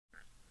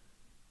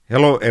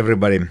Hello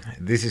everybody,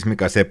 this is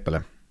Mika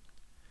Seppälä.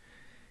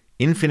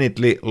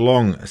 Infinitely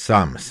long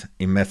sums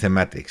in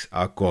mathematics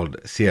are called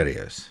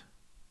series.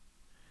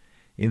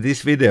 In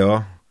this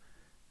video,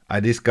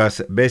 I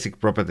discuss basic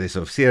properties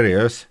of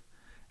series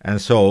and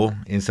show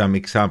in some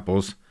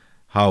examples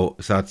how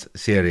such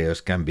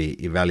series can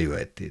be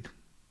evaluated.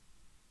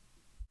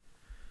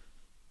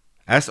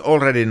 As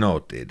already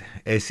noted,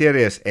 a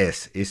series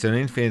S is an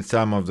infinite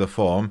sum of the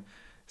form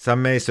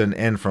summation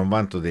n from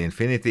 1 to the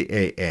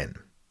infinity an.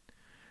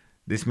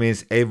 This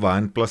means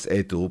a1 plus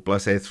a2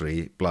 plus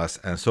a3 plus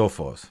and so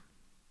forth.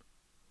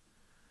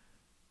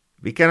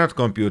 We cannot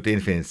compute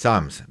infinite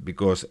sums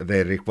because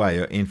they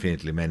require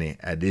infinitely many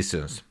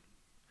additions.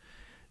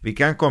 We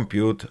can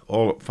compute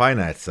all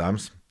finite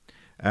sums,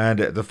 and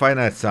the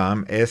finite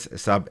sum S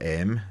sub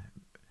m,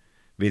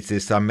 which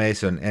is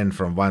summation n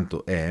from 1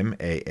 to m,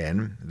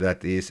 an,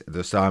 that is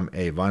the sum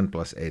a1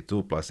 plus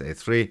a2 plus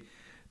a3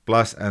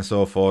 plus and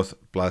so forth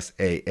plus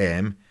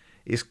am,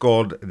 is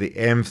called the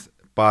mth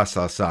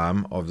partial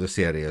sum of the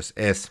series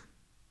S.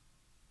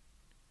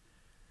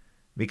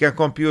 We can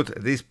compute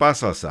these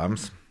partial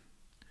sums,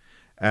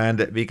 and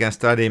we can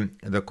study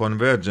the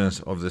convergence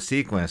of the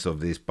sequence of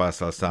these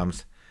partial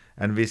sums,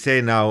 and we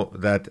say now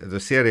that the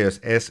series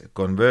S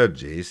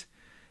converges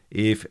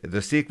if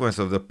the sequence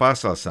of the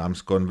partial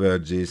sums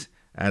converges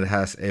and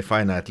has a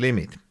finite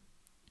limit.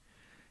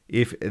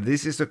 If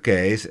this is the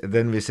case,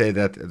 then we say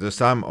that the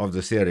sum of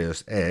the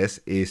series S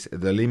is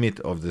the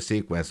limit of the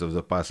sequence of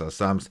the partial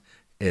sums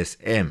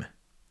Sm.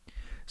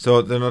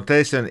 So the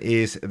notation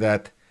is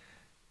that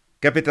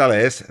capital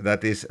S,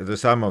 that is the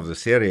sum of the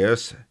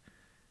series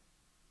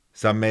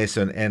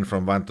summation n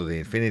from 1 to the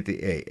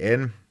infinity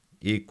an,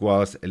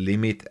 equals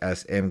limit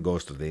as m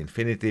goes to the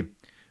infinity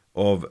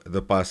of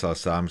the partial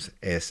sums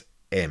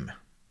Sm.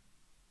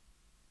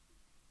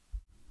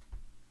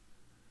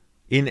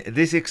 In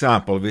this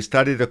example, we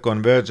study the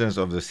convergence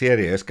of the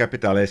series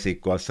capital S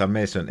equals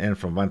summation n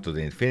from 1 to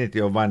the infinity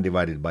of 1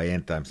 divided by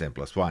n times n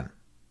plus 1.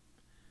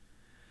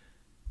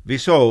 We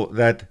show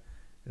that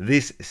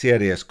this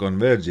series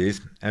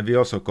converges, and we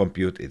also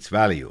compute its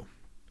value.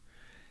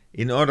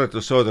 In order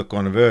to show the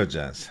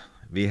convergence,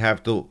 we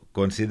have to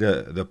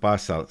consider the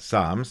partial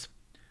sums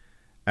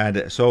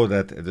and show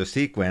that the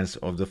sequence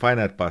of the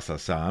finite partial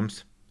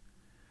sums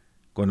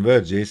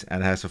converges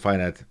and has a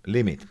finite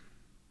limit.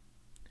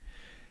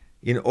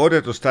 In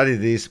order to study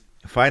these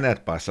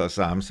finite partial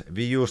sums,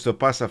 we use the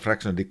partial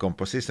fraction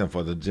decomposition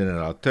for the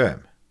general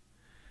term.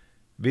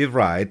 We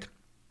write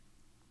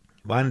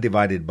 1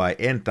 divided by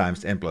n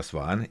times n plus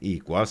 1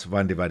 equals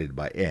 1 divided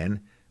by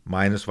n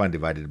minus 1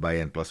 divided by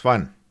n plus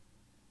 1.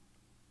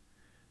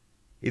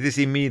 It is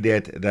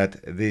immediate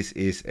that this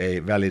is a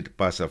valid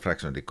partial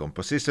fraction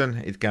decomposition.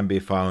 It can be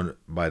found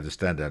by the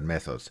standard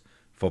methods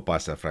for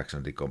partial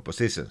fraction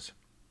decompositions.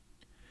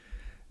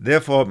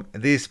 Therefore,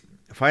 these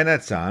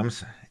finite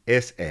sums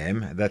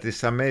Sm, that is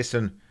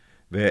summation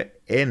where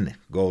n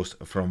goes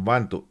from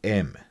 1 to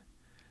m,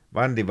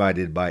 1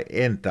 divided by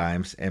n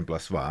times n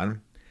plus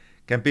 1,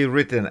 can be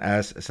written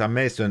as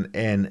summation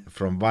n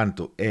from 1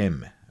 to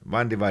m,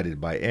 1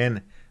 divided by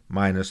n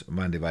minus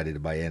 1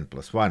 divided by n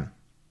plus 1.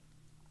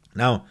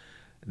 Now,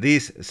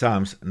 these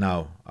sums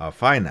now are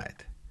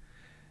finite.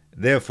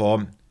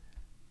 Therefore,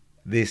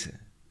 this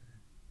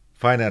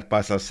finite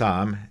partial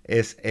sum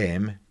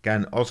Sm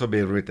can also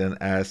be written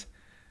as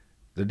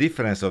the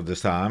difference of the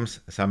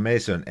sums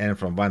summation n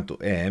from 1 to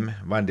m,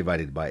 1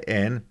 divided by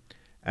n,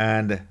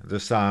 and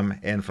the sum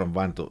n from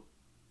 1 to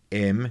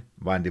m,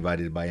 1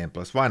 divided by n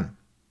plus 1.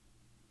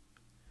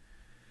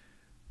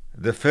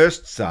 The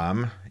first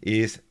sum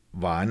is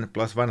 1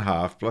 plus 1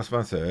 half plus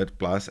 1 third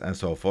plus and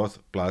so forth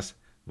plus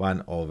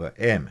 1 over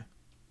m.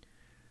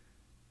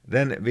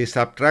 Then we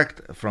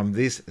subtract from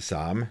this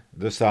sum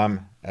the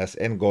sum as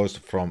n goes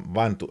from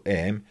 1 to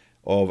m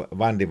of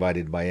 1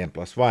 divided by n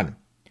plus 1.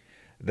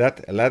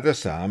 That latter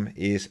sum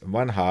is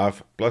 1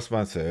 half plus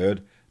 1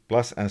 third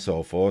plus and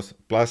so forth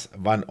plus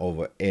 1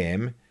 over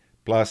m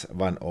plus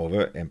 1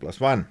 over n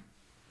plus 1.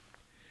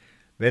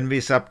 When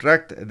we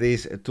subtract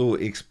these two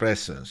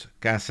expressions,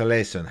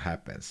 cancellation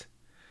happens.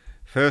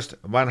 First,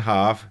 1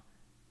 half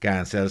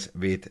cancels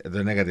with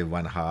the negative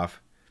 1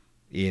 half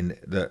in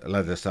the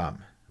latter sum.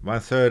 1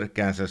 third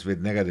cancels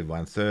with negative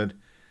 1 third,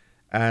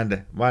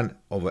 and 1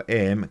 over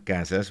m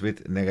cancels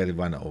with negative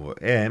 1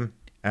 over m,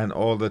 and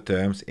all the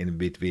terms in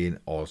between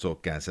also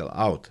cancel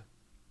out.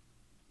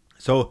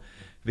 So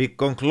we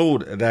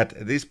conclude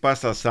that this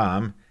partial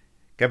sum,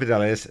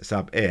 capital S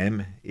sub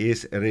m,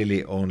 is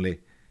really only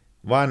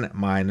 1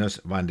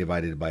 minus 1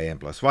 divided by n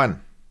plus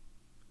 1.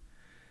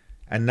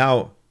 And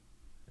now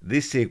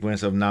this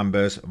sequence of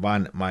numbers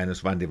 1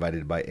 minus 1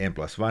 divided by n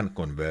plus 1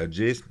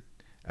 converges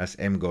as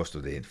m goes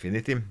to the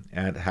infinity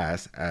and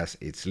has as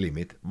its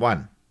limit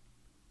 1.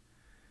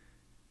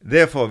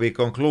 Therefore, we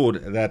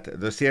conclude that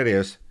the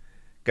series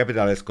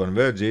capital S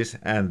converges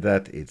and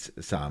that its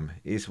sum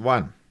is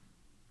 1.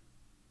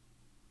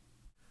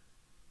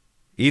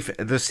 If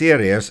the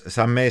series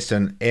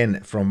summation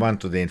n from 1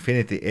 to the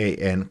infinity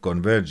an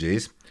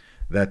converges,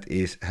 that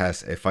is,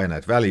 has a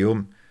finite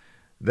value,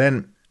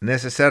 then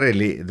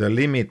necessarily the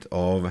limit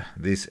of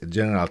this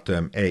general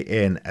term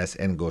an as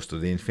n goes to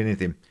the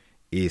infinity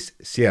is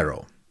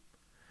 0.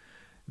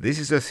 This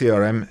is a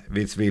theorem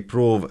which we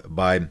prove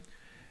by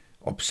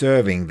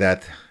observing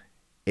that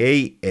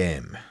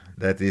am,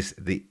 that is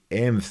the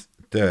mth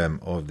term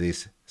of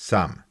this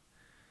sum,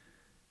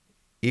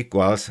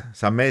 equals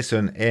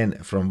summation n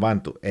from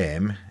 1 to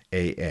m,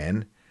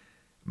 an,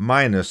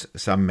 minus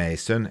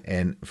summation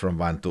n from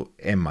 1 to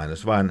m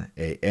minus 1,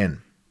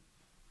 an.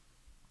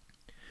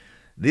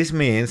 This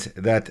means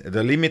that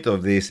the limit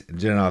of these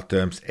general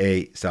terms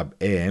a sub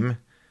m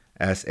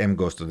as m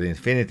goes to the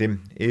infinity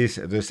is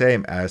the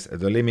same as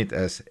the limit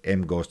as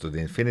m goes to the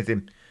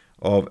infinity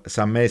of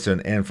summation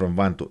n from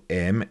 1 to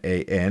m,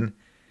 an,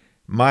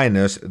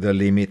 minus the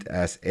limit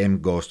as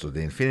m goes to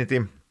the infinity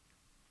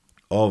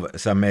of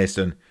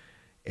summation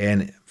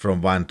n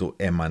from 1 to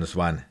m minus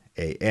 1,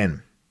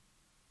 an.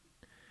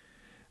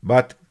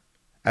 But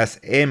as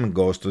m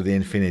goes to the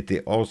infinity,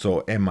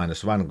 also m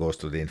minus 1 goes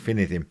to the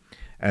infinity,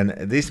 and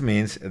this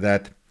means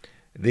that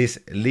this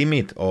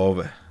limit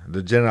of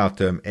the general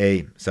term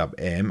a sub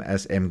m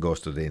as m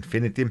goes to the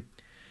infinity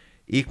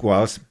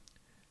equals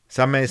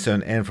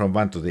summation n from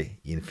 1 to the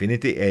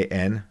infinity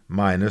an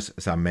minus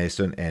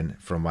summation n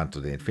from 1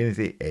 to the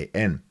infinity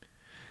an.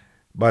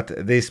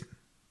 But this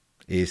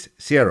is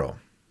 0.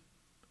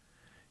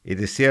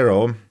 It is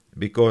 0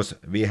 because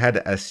we had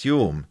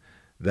assumed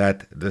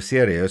that the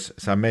series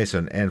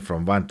summation n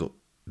from 1 to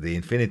the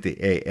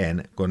infinity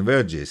an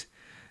converges.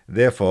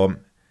 Therefore,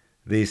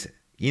 these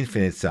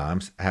infinite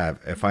sums have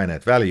a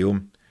finite value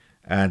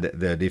and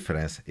the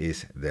difference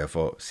is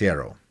therefore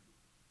 0.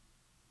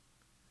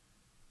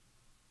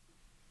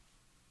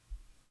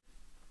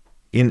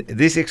 In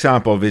this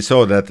example, we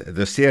saw that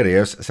the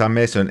series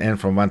summation n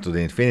from 1 to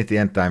the infinity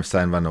n times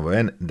sine 1 over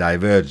n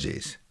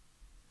diverges.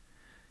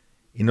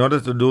 In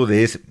order to do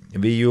this,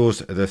 we use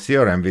the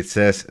theorem which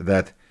says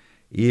that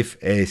if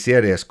a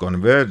series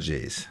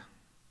converges,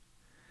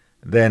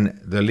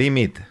 then the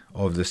limit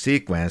of the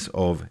sequence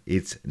of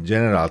its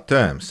general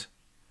terms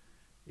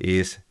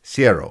is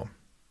 0.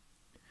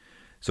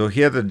 So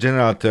here the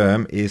general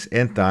term is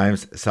n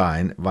times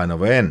sine 1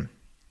 over n.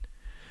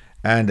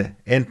 And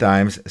n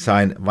times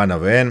sine 1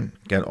 over n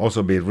can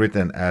also be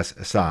written as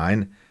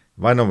sine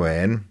 1 over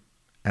n,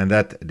 and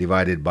that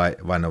divided by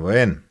 1 over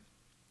n.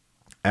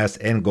 As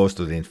n goes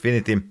to the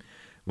infinity,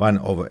 1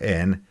 over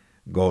n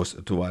goes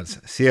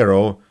towards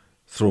 0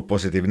 through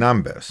positive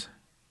numbers.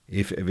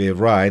 If we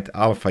write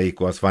alpha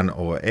equals 1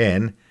 over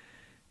n,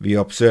 we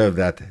observe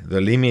that the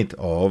limit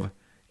of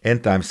n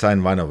times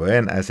sine 1 over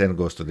n as n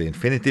goes to the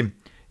infinity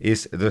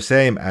is the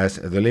same as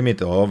the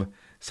limit of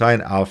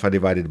sine alpha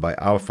divided by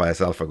alpha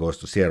as alpha goes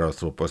to 0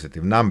 through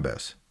positive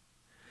numbers.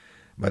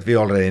 But we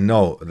already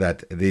know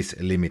that this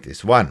limit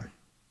is 1.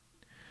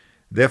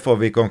 Therefore,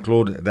 we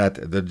conclude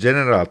that the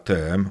general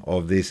term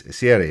of this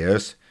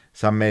series,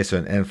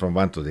 summation n from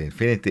 1 to the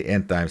infinity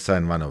n times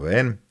sine 1 over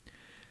n,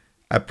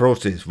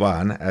 approaches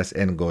 1 as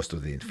n goes to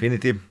the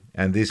infinity,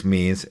 and this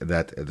means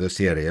that the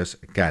series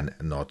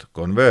cannot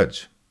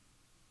converge.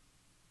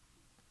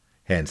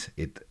 Hence,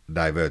 it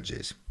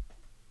diverges.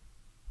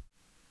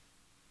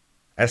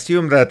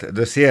 Assume that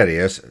the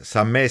series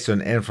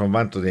summation n from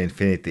 1 to the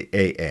infinity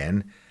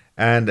an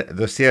and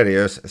the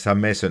series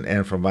summation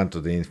n from 1 to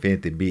the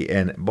infinity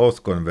bn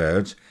both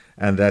converge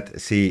and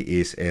that c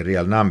is a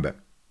real number.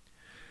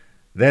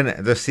 Then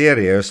the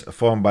series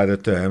formed by the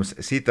terms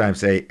c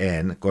times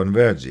an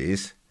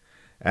converges,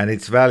 and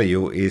its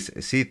value is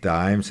c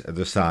times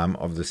the sum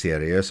of the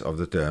series of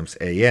the terms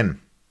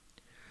an.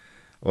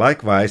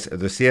 Likewise,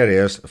 the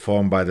series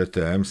formed by the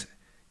terms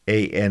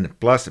an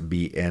plus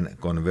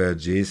bn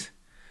converges,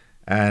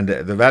 and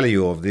the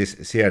value of this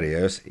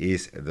series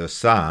is the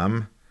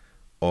sum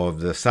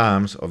of the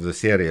sums of the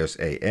series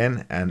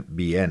an and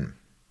bn.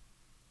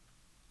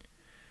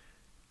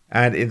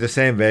 And in the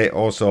same way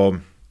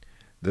also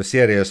the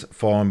series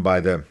formed by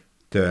the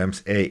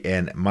terms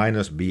an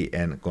minus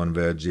bn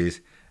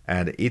converges,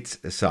 and its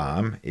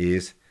sum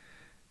is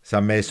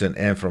summation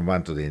n from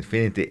 1 to the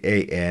infinity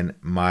an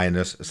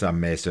minus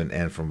summation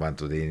n from 1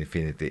 to the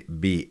infinity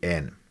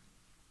bn.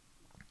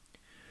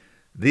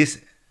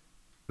 These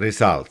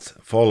results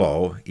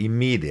follow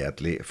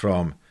immediately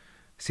from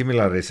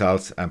similar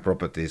results and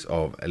properties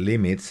of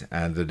limits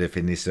and the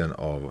definition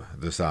of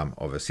the sum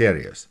of a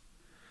series.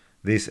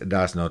 This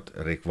does not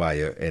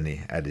require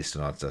any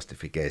additional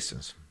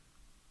justifications.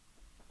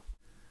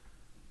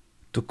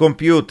 To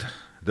compute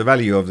the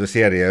value of the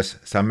series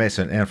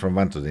summation n from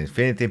 1 to the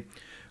infinity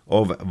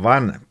of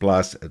 1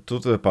 plus 2 to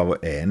the power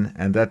n,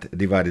 and that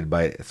divided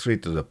by 3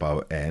 to the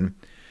power n,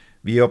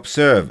 we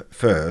observe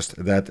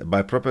first that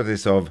by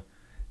properties of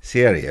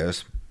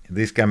series,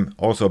 this can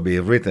also be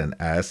written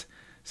as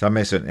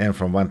summation n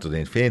from 1 to the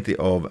infinity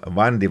of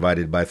 1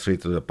 divided by 3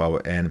 to the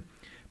power n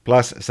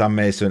plus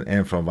summation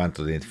n from 1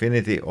 to the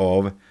infinity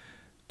of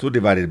 2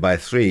 divided by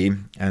 3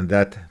 and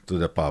that to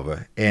the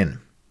power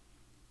n.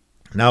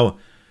 Now,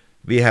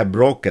 we have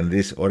broken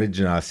this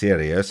original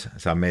series,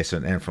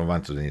 summation n from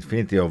 1 to the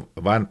infinity of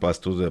 1 plus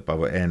 2 to the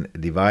power n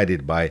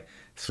divided by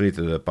 3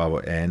 to the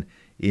power n,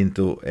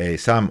 into a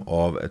sum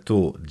of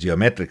two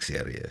geometric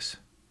series.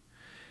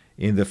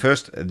 In the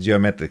first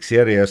geometric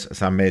series,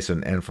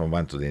 summation n from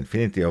 1 to the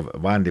infinity of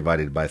 1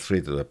 divided by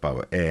 3 to the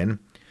power n,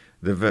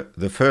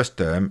 the first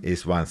term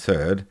is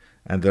 1/3,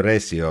 and the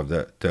ratio of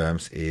the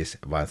terms is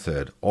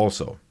 1/3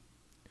 also.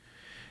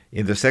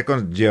 In the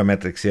second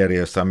geometric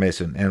series,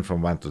 summation n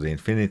from 1 to the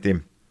infinity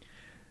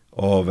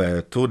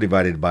of 2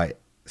 divided by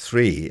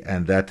 3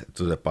 and that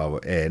to the power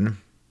n,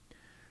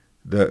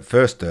 the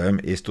first term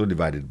is 2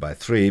 divided by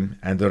 3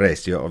 and the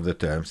ratio of the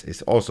terms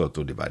is also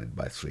 2 divided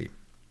by 3.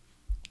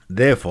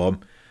 Therefore,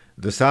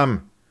 the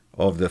sum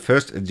of the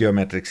first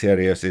geometric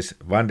series is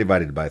 1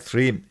 divided by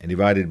 3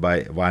 divided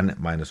by 1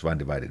 minus 1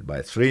 divided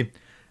by 3,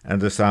 and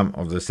the sum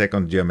of the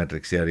second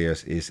geometric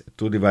series is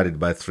 2 divided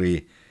by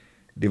 3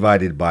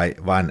 divided by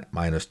 1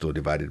 minus 2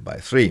 divided by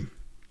 3.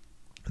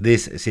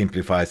 This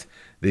simplifies.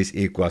 This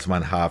equals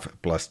 1/2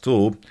 plus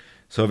 2,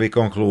 so we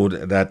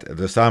conclude that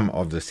the sum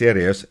of the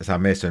series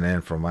summation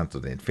n from 1 to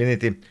the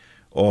infinity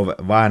of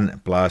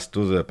 1 plus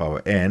 2 to the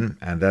power n,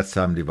 and that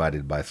sum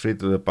divided by 3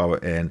 to the power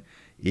n,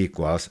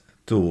 equals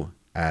 2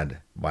 and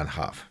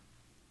 1/2.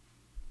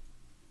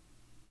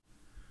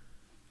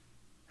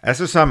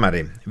 As a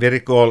summary, we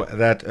recall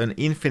that an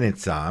infinite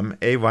sum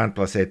a1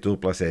 plus a2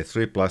 plus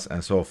a3 plus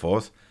and so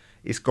forth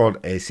is called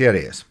a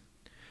series.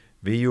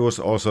 We use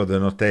also the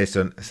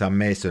notation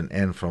summation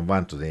n from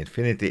 1 to the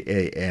infinity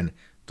an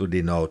to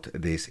denote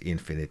this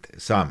infinite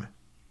sum.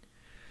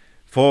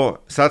 For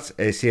such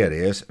a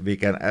series, we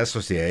can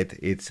associate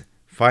its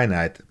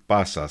finite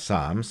partial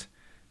sums,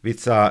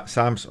 which are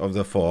sums of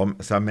the form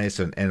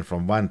summation n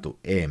from 1 to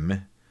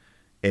m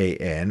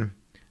an,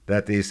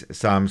 that is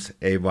sums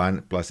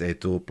a1 plus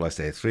a2 plus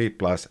a3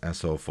 plus and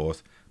so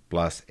forth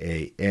plus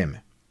am.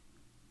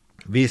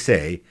 We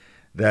say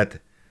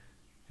that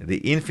the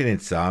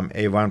infinite sum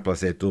a1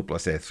 plus a2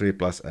 plus a3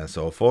 plus and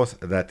so forth,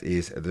 that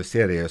is the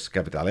series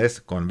S,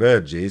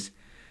 converges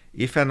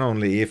if and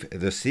only if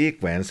the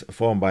sequence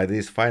formed by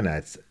these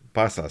finite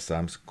partial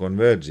sums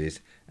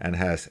converges and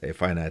has a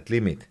finite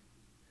limit.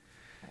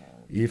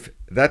 If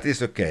that is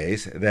the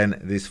case,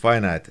 then this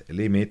finite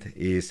limit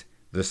is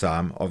the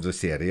sum of the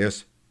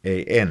series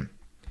an.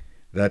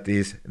 That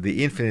is,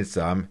 the infinite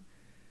sum,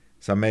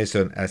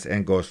 summation as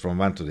n goes from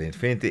 1 to the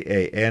infinity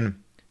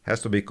an,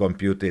 has to be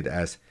computed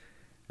as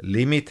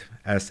limit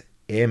as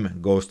m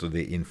goes to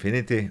the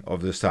infinity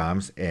of the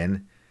sums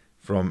n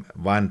from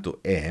 1 to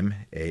m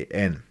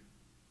an.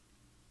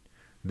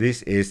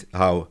 This is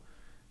how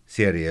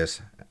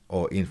series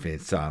or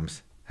infinite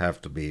sums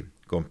have to be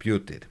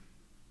computed.